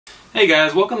Hey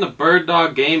guys, welcome to Bird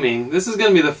Dog Gaming. This is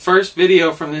going to be the first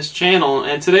video from this channel,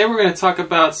 and today we're going to talk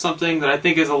about something that I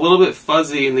think is a little bit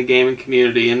fuzzy in the gaming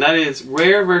community, and that is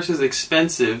rare versus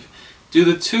expensive. Do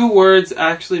the two words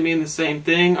actually mean the same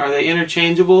thing? Are they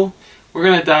interchangeable? We're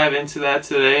going to dive into that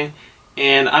today,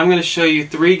 and I'm going to show you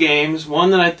three games.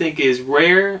 One that I think is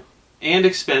rare and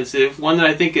expensive, one that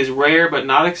I think is rare but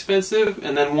not expensive,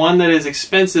 and then one that is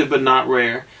expensive but not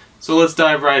rare. So let's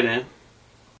dive right in.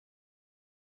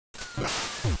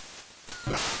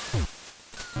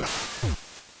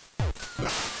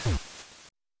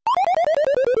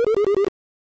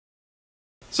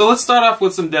 So let's start off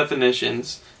with some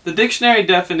definitions. The dictionary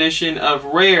definition of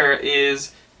rare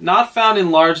is not found in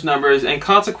large numbers and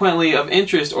consequently of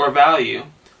interest or value.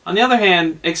 On the other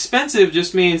hand, expensive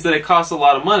just means that it costs a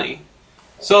lot of money.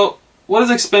 So what does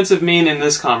expensive mean in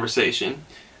this conversation?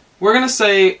 We're going to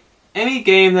say any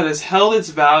game that has held its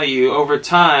value over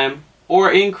time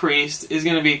or increased is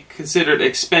going to be considered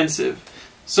expensive.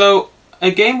 So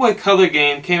a Game Boy Color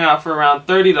game came out for around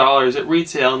 $30 at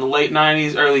retail in the late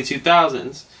 90s, early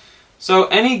 2000s. So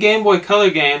any Game Boy Color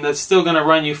game that's still going to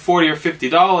run you $40 or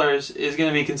 $50 is going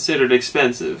to be considered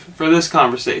expensive for this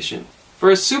conversation. For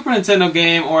a Super Nintendo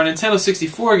game or a Nintendo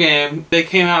 64 game, they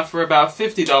came out for about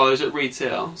 $50 at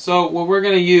retail. So what we're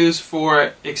going to use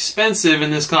for expensive in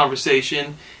this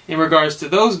conversation in regards to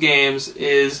those games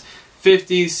is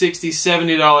 $50, $60,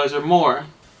 $70 or more.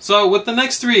 So with the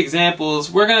next three examples,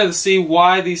 we're going to see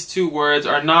why these two words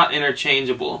are not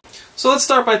interchangeable. So let's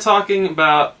start by talking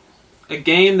about a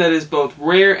game that is both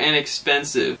rare and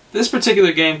expensive. This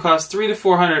particular game cost $300 to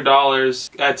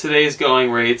 $400 at today's going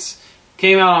rates.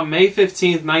 Came out on May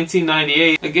 15th,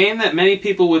 1998. A game that many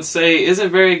people would say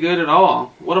isn't very good at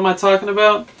all. What am I talking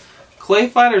about? Clay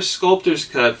Fighter Sculptor's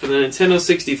Cut for the Nintendo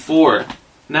 64.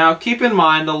 Now, keep in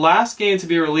mind, the last game to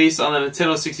be released on the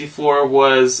Nintendo 64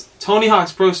 was Tony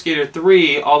Hawk's Pro Skater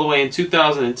 3 all the way in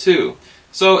 2002.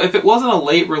 So if it wasn't a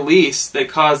late release that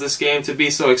caused this game to be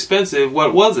so expensive,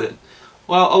 what was it?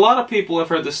 Well, a lot of people have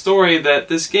heard the story that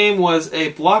this game was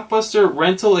a Blockbuster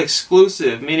rental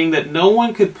exclusive, meaning that no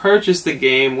one could purchase the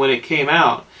game when it came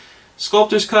out.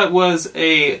 Sculptor's Cut was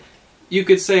you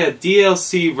could say a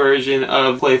DLC version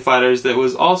of Clay Fighters that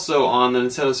was also on the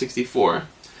Nintendo 64.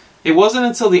 It wasn't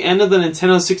until the end of the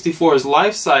Nintendo 64's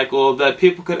life cycle that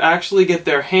people could actually get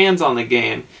their hands on the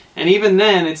game. And even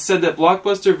then, it said that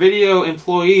Blockbuster Video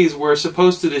employees were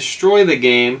supposed to destroy the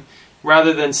game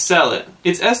rather than sell it.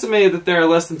 It's estimated that there are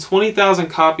less than 20,000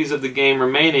 copies of the game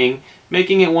remaining,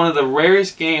 making it one of the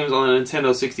rarest games on the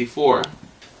Nintendo 64.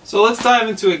 So let's dive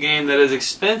into a game that is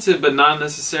expensive but not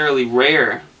necessarily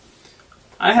rare.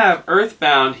 I have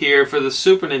Earthbound here for the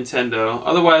Super Nintendo,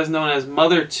 otherwise known as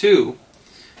Mother 2.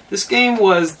 This game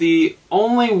was the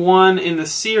only one in the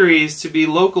series to be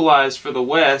localized for the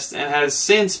West and has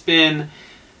since been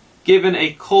given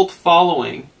a cult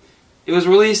following. It was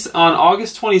released on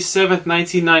August 27th,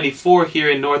 1994 here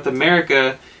in North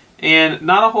America, and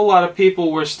not a whole lot of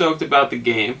people were stoked about the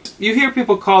game. You hear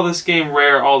people call this game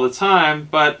rare all the time,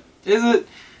 but it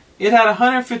had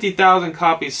 150,000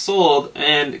 copies sold,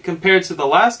 and compared to the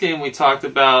last game we talked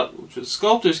about, which was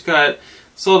Sculptor's Cut,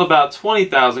 sold about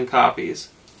 20,000 copies.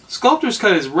 Sculptor's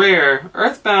Cut is rare.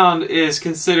 Earthbound is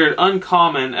considered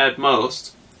uncommon at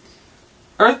most.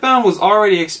 Earthbound was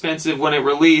already expensive when it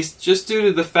released just due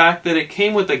to the fact that it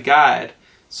came with a guide.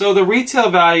 So the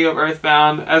retail value of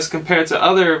Earthbound as compared to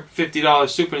other $50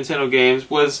 Super Nintendo games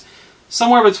was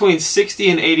somewhere between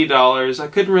 $60 and $80. I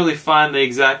couldn't really find the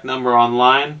exact number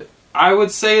online. I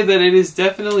would say that it is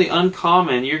definitely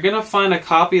uncommon. You're going to find a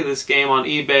copy of this game on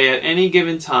eBay at any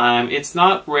given time. It's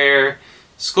not rare.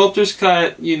 Sculptor's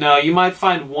Cut, you might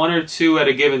find one or two at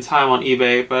a given time on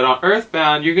eBay, but on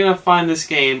Earthbound, you're going to find this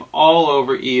game all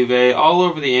over eBay, all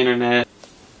over the internet.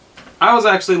 I was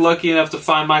actually lucky enough to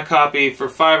find my copy for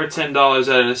 $5 or $10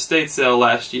 at an estate sale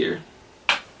last year.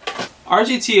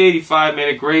 RGT85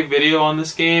 made a great video on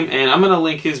this game, and I'm going to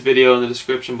link his video in the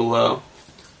description below.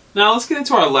 Now let's get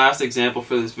into our last example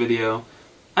for this video.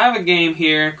 I have a game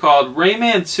here called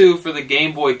Rayman 2 for the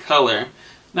Game Boy Color.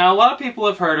 Now, a lot of people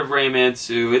have heard of Rayman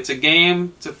 2. It's a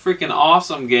freaking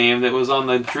awesome game that was on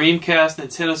the Dreamcast,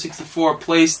 Nintendo 64,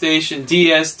 PlayStation,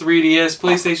 DS, 3DS,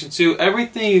 PlayStation 2,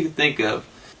 everything you can think of.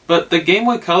 But the Game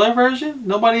Boy Color version,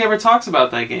 nobody ever talks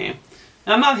about that game.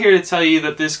 Now, I'm not here to tell you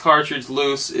that this cartridge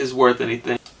loose is worth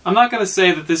anything. I'm not going to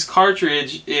say that this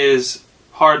cartridge is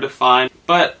hard to find,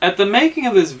 but at the making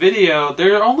of this video,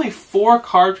 there are only 4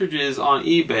 cartridges on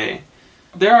eBay.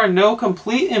 There are no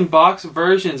complete in-box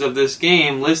versions of this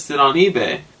game listed on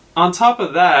eBay. On top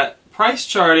of that, Price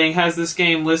Charting has this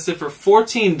game listed for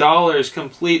 $14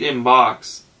 complete in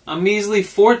box. a measly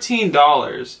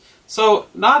 $14. So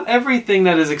not everything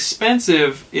that is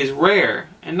expensive is rare,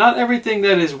 and not everything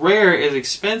that is rare is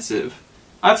expensive.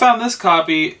 I found this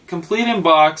copy, complete in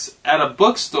box, at a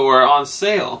bookstore on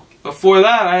sale. Before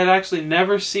that, I had actually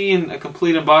never seen a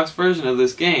complete in box version of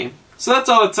this game. So that's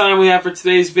all the time we have for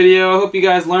today's video. I hope you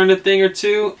guys learned a thing or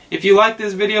two. If you like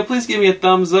this video, please give me a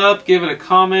thumbs up, give it a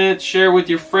comment, share it with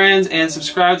your friends, and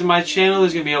subscribe to my channel.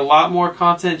 There's going to be a lot more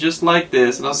content just like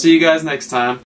this, and I'll see you guys next time.